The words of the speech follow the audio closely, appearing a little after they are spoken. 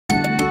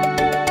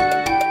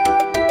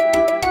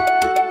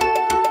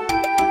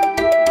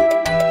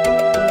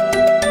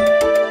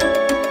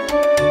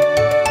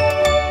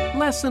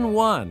Lesson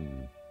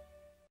 1.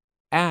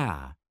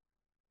 A,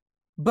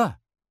 B.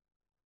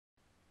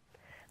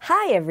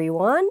 Hi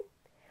everyone.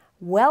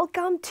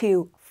 Welcome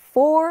to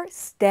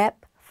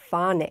 4-Step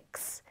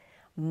Phonics.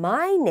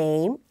 My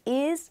name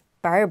is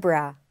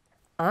Barbara.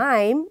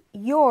 I'm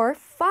your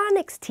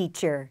phonics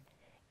teacher.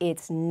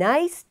 It's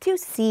nice to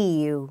see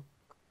you.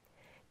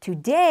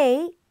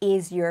 Today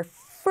is your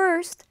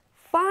first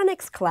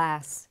phonics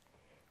class.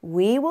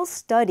 We will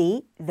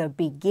study the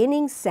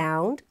beginning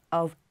sound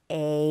of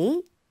A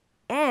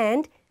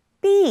and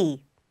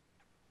B.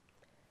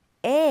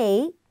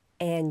 A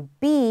and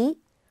B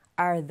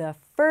are the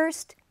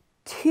first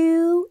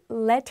 2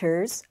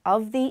 letters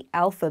of the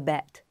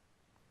alphabet.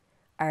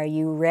 Are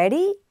you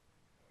ready?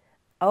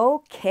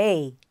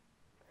 Okay.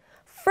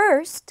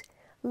 First,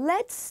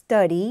 let's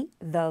study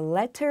the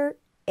letter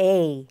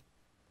A.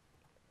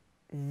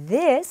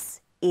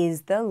 This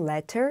is the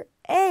letter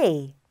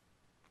A.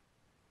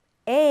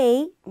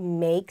 A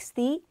makes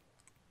the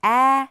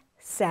A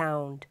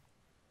sound.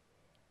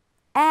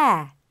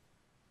 A.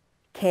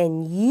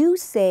 Can you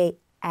say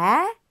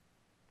A?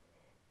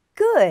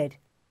 Good.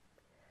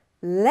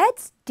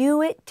 Let's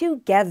do it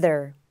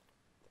together.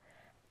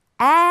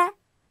 A,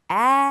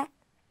 A,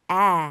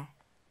 A.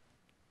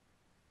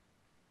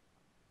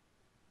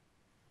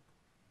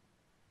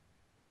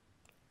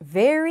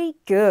 Very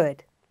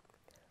good.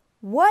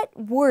 What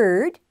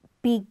word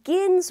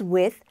begins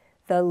with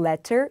the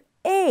letter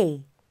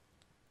A?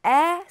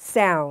 A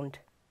sound.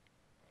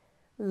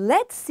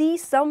 Let's see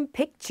some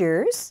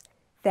pictures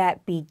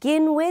that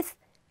begin with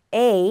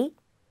A.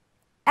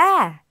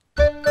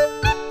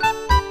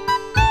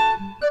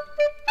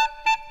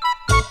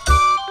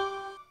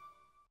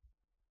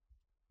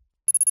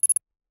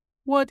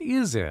 What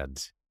is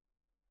it?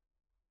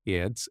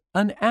 It's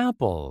an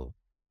apple.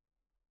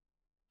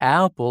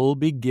 Apple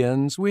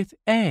begins with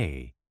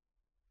A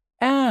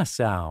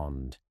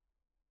sound.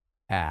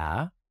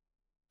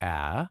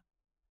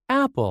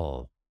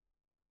 Apple.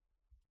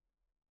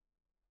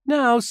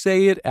 Now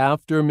say it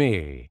after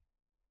me.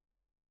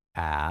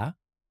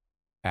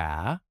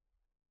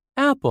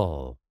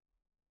 Apple.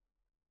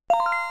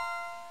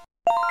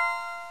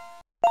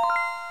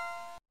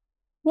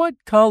 What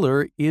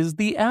color is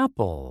the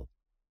apple?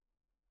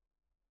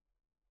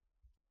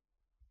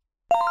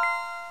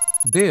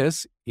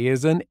 This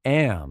is an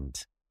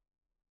ant.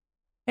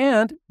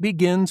 Ant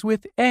begins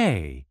with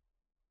A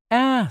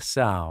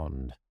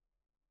sound.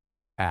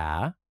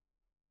 Ant.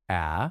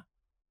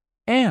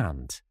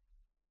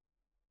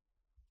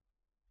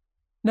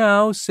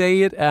 Now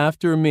say it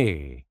after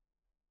me.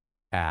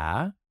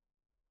 Ant.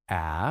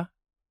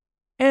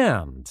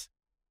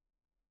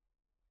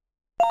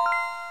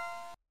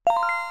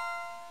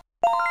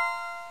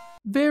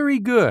 Very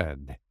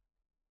good.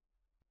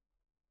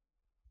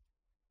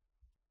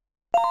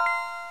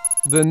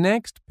 The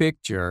next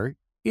picture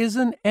is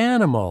an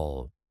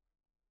animal.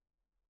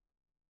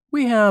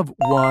 We have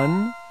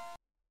 1,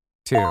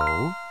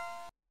 2,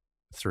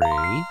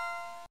 3,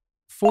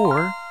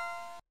 4,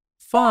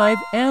 5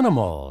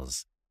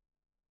 animals.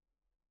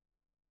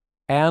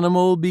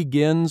 Animal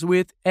begins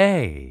with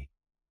A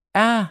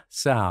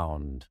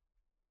sound.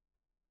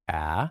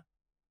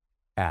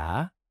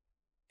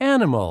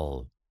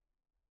 Animal.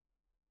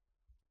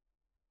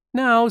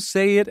 Now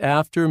say it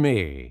after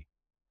me.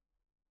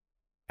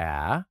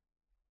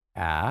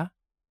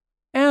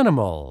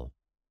 Animal.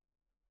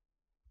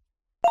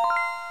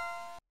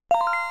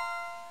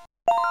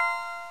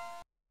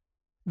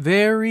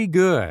 Very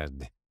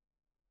good.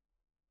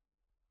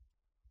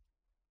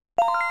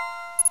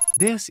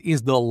 This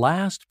is the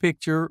last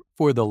picture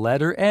for the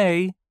letter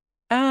A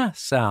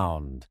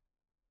sound.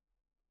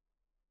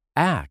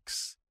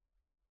 Axe.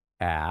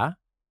 Axe.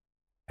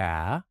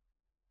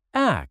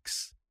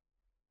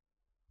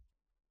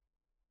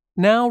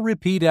 Now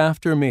repeat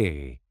after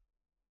me.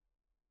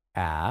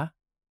 Axe.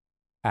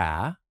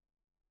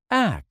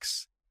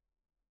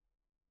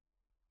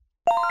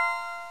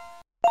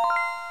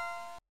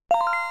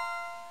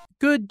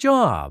 Good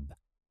job.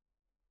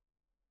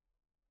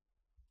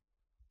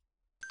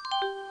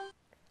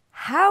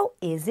 How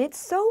is it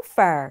so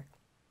far?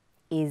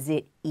 Is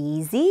it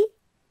easy?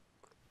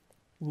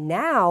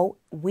 Now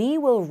we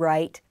will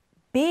write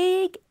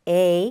big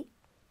A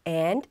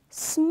and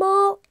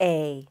small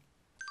a.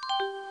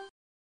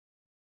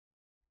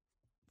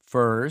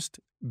 First,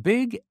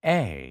 big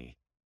A.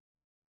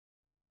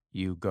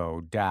 You go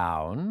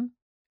down,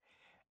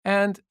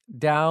 and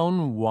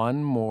down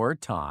one more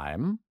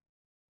time,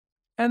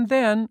 and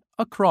then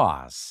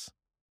across.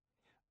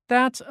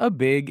 That's a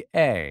big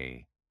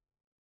A.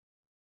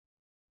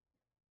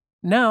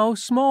 Now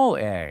small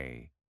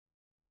a.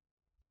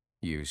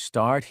 You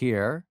start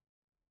here,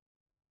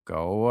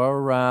 go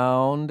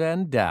around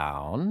and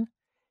down,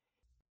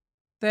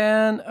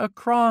 then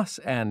across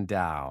and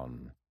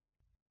down.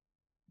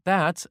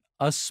 That's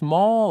a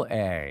small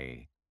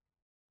a.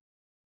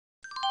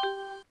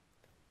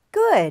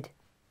 Good.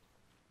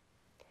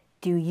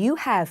 Do you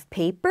have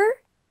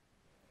paper?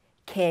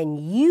 Can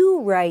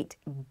you write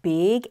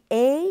big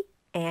A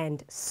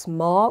and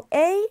small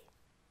a?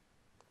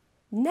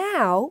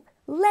 Now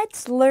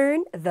Let's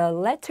learn the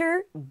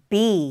letter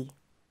B.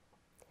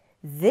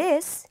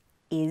 This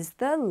is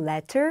the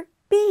letter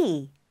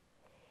B.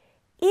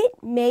 It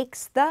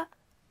makes the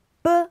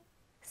B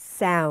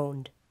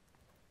sound.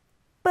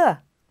 B.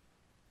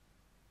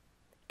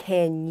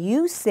 Can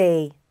you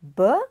say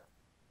B?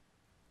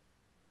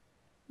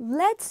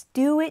 Let's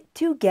do it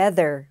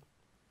together.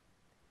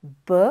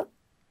 B,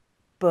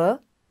 B,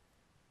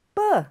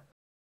 B.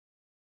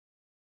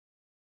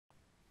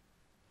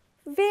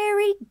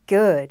 Very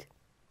good.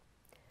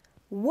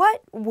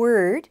 What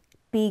word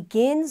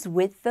begins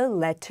with the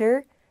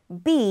letter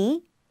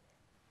B,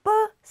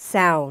 B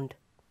sound?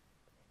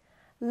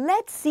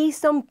 Let's see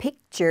some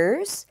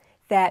pictures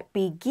that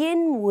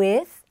begin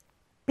with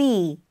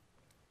B,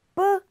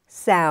 B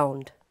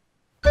sound.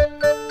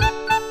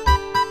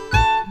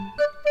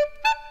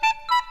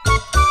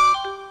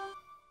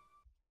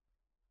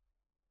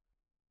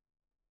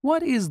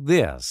 What is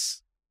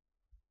this?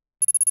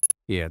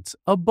 It's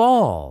a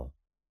ball.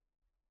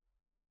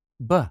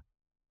 B,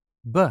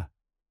 B,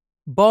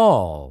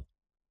 ball.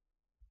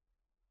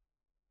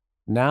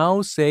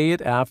 Now say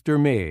it after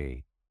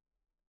me.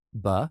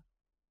 B,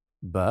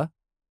 B,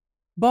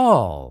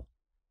 ball.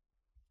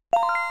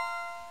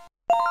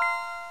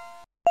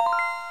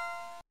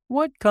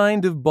 What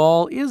kind of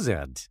ball is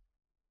it?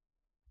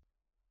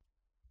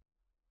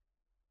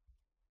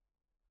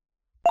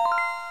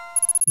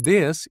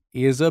 This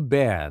is a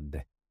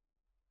bed.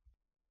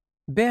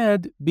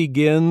 Bed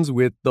begins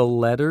with the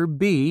letter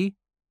B,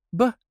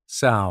 B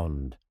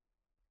sound.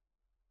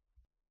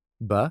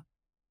 B,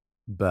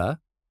 B,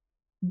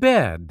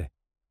 bed.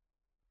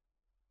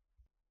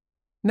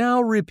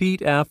 Now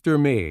repeat after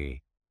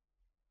me.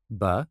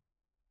 B,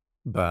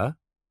 B,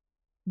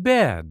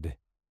 bed.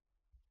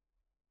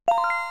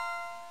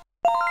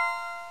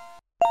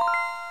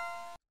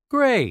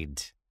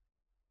 Great!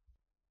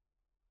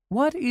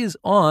 What is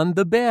on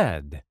the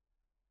bed?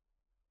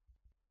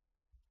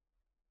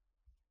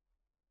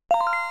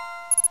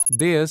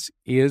 This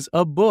is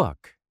a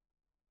book.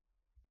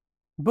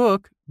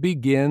 Book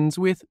begins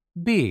with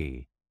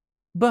B,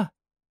 B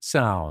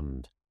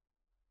sound.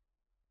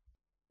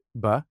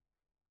 B,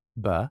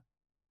 B,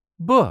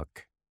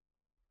 book.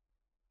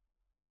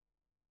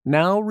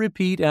 Now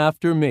repeat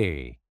after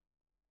me.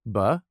 B,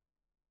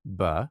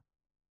 B,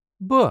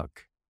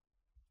 book.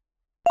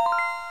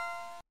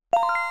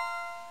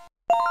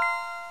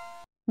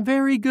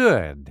 Very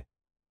good.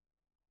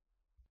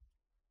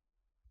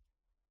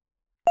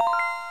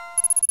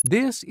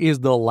 This is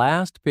the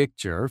last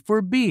picture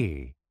for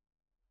B.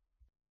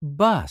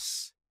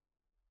 Bus.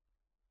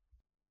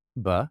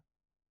 B,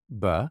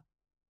 B,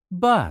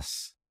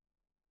 bus.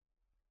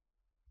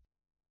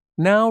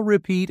 Now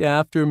repeat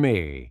after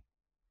me.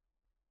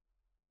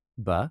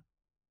 B,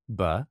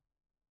 B,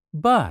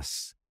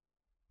 bus.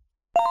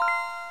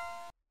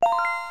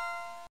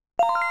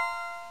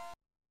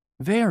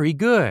 Very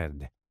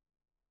good.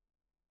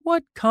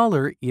 What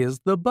color is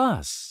the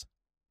bus?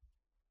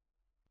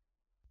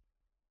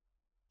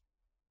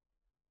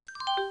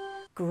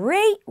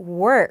 Great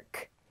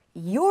work!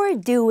 You're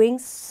doing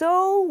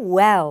so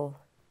well.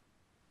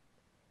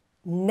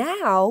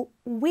 Now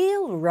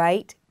we'll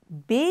write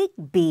big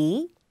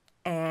B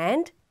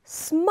and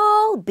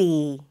small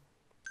b.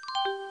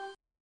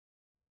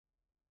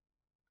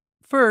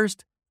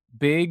 First,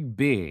 big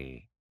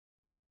B.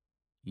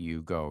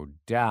 You go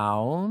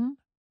down,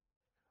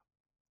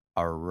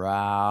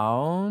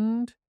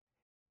 around,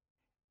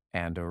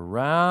 and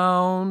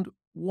around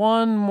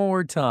one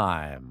more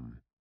time.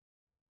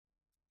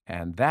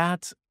 And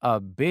that's a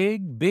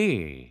big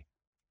B.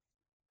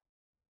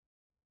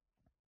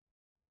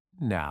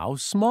 Now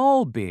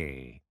small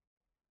b.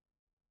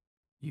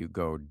 You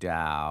go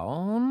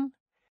down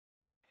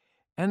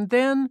and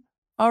then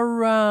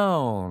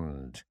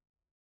around.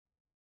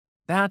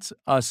 That's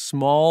a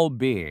small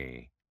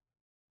b.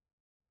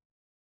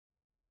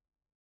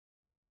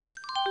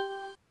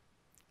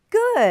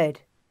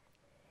 Good!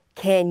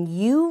 Can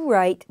you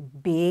write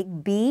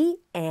big B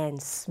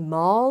and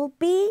small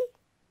b?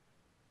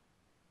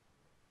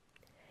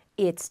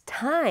 It's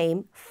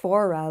time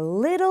for a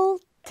little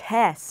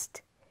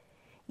test.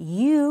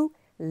 You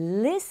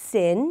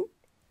listen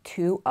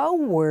to a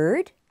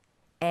word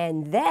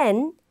and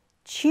then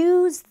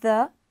choose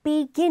the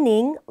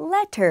beginning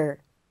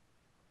letter.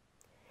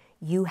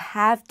 You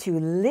have to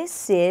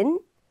listen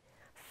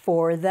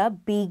for the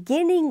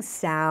beginning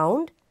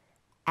sound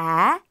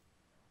A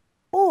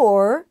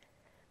or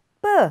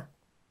B.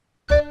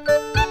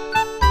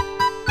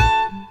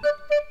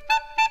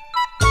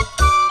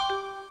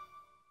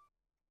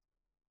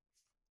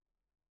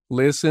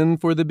 Listen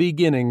for the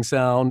beginning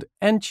sound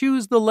and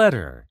choose the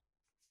letter.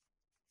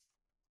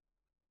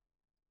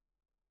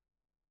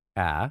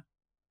 A,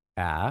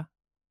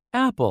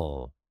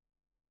 apple.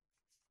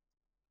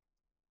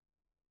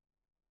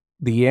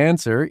 The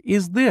answer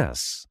is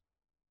this.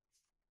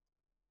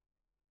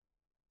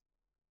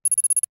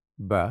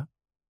 B,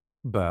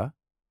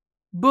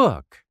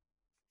 book.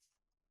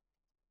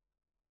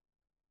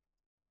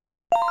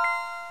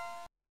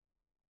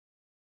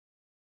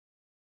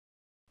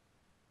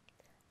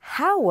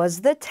 How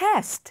was the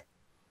test?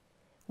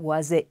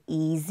 Was it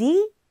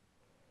easy?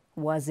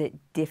 Was it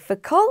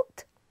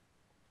difficult?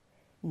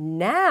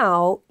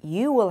 Now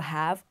you will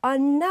have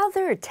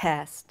another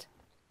test.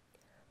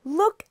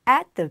 Look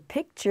at the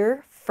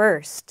picture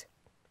first.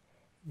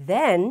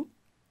 Then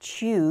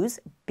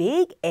choose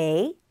big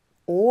A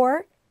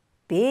or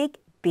big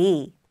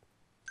B.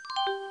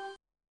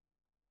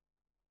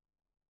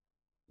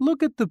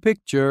 Look at the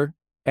picture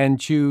and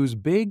choose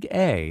big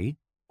A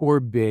or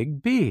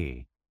big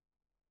B.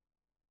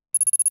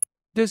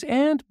 Does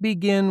ant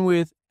begin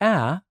with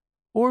A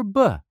or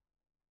B?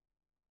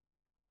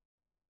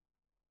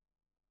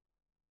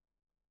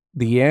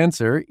 The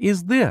answer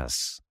is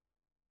this.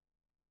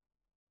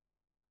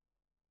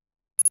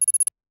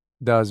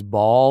 Does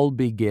ball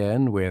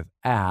begin with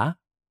A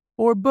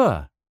or B?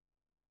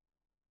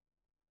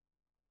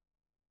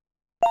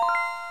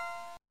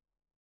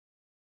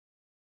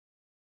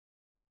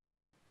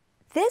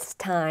 This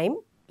time,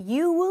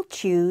 you will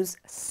choose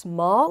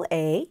small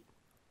a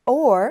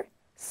or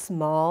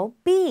small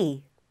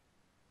b.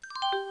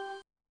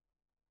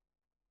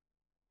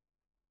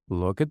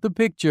 Look at the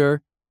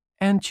picture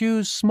and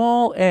choose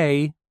small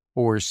a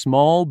or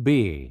small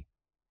b.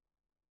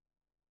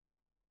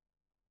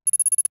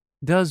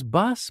 Does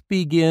bus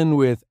begin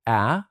with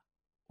A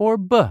or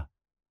B?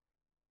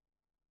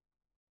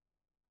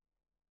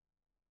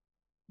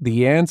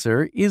 The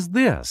answer is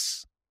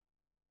this.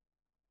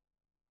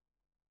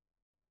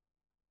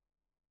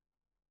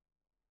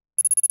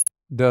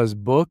 Does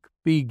book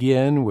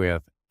begin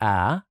with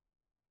A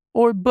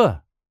or B?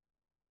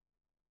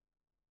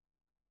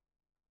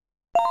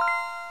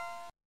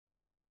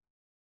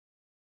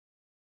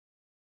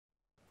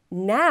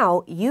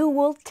 Now you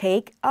will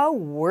take a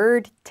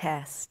word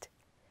test.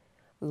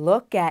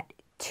 Look at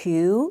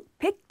 2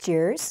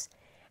 pictures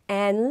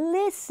and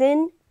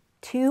listen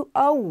to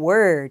a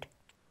word.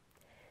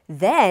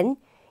 Then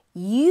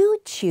you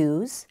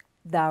choose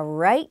the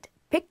right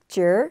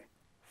picture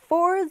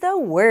for the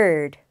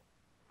word.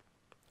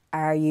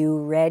 Are you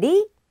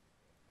ready?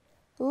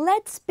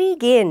 Let's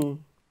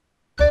begin.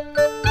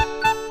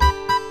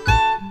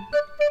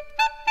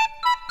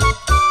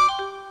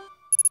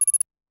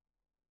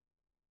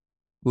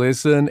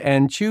 Listen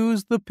and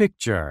choose the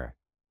picture.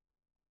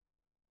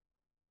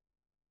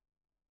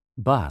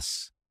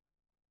 Bus,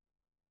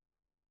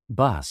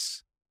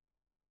 bus.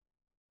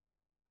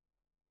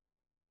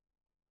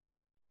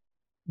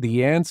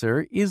 The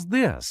answer is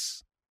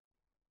this.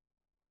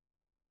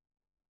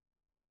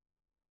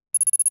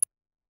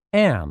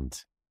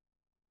 And.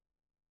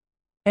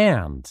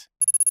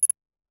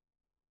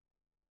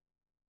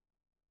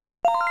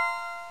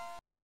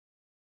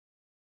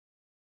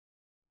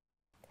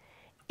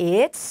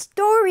 It's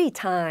story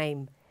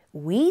time.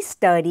 We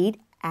studied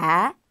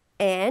A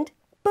and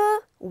B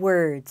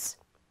words.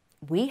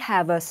 We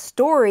have a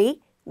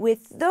story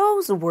with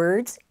those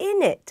words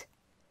in it.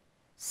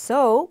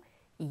 So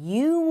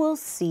you will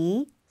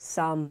see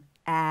some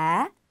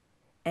A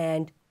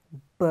and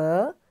B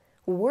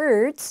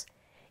words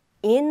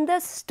in the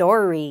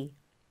story.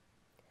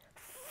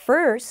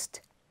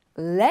 First,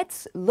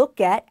 let's look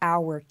at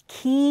our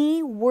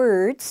key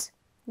words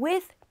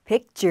with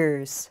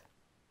pictures.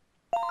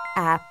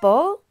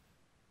 Apple,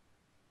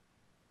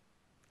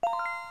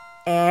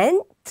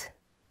 ant,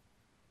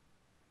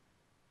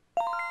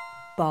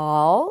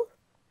 ball,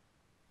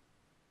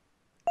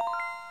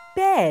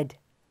 bed.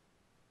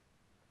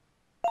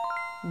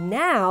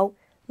 Now,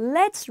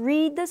 let's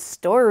read the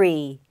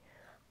story.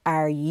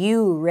 Are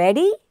you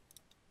ready?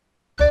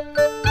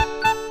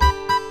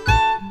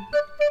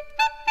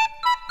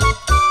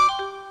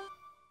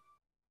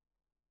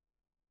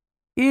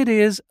 It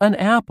is an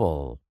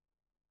apple.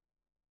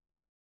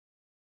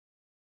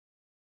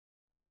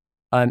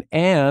 An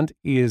ant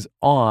is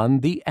on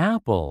the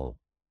apple.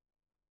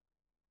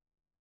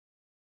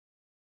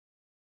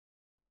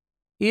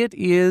 It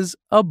is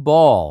a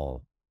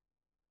ball.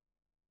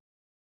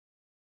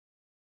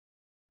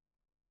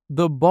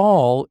 The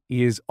ball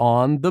is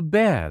on the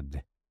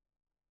bed.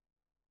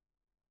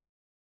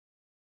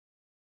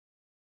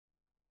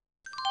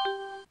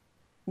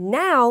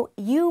 Now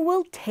you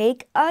will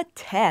take a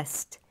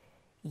test.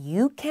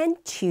 You can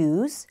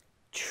choose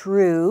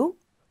true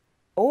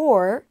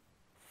or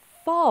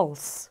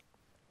false.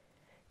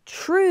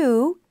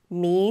 True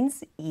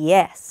means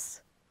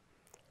yes.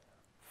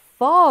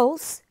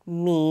 False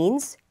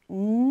means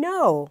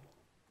no.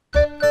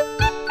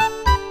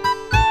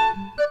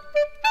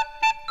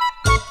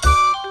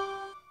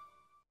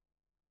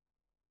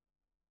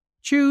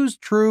 Choose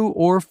true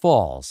or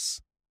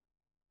false.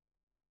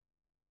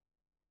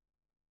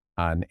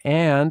 An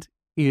ant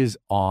is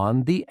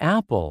on the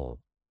apple.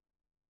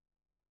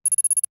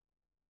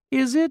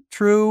 Is it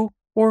true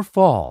or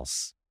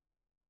false?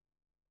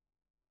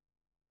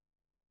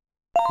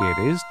 It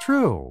is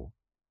true.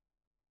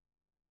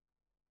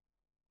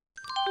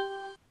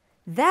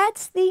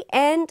 That's the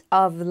end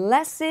of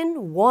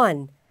lesson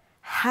 1.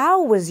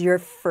 How was your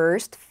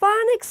first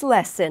phonics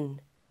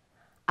lesson?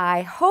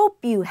 I hope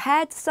you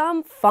had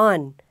some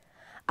fun.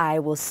 I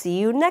will see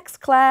you next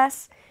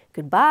class.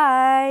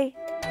 Goodbye.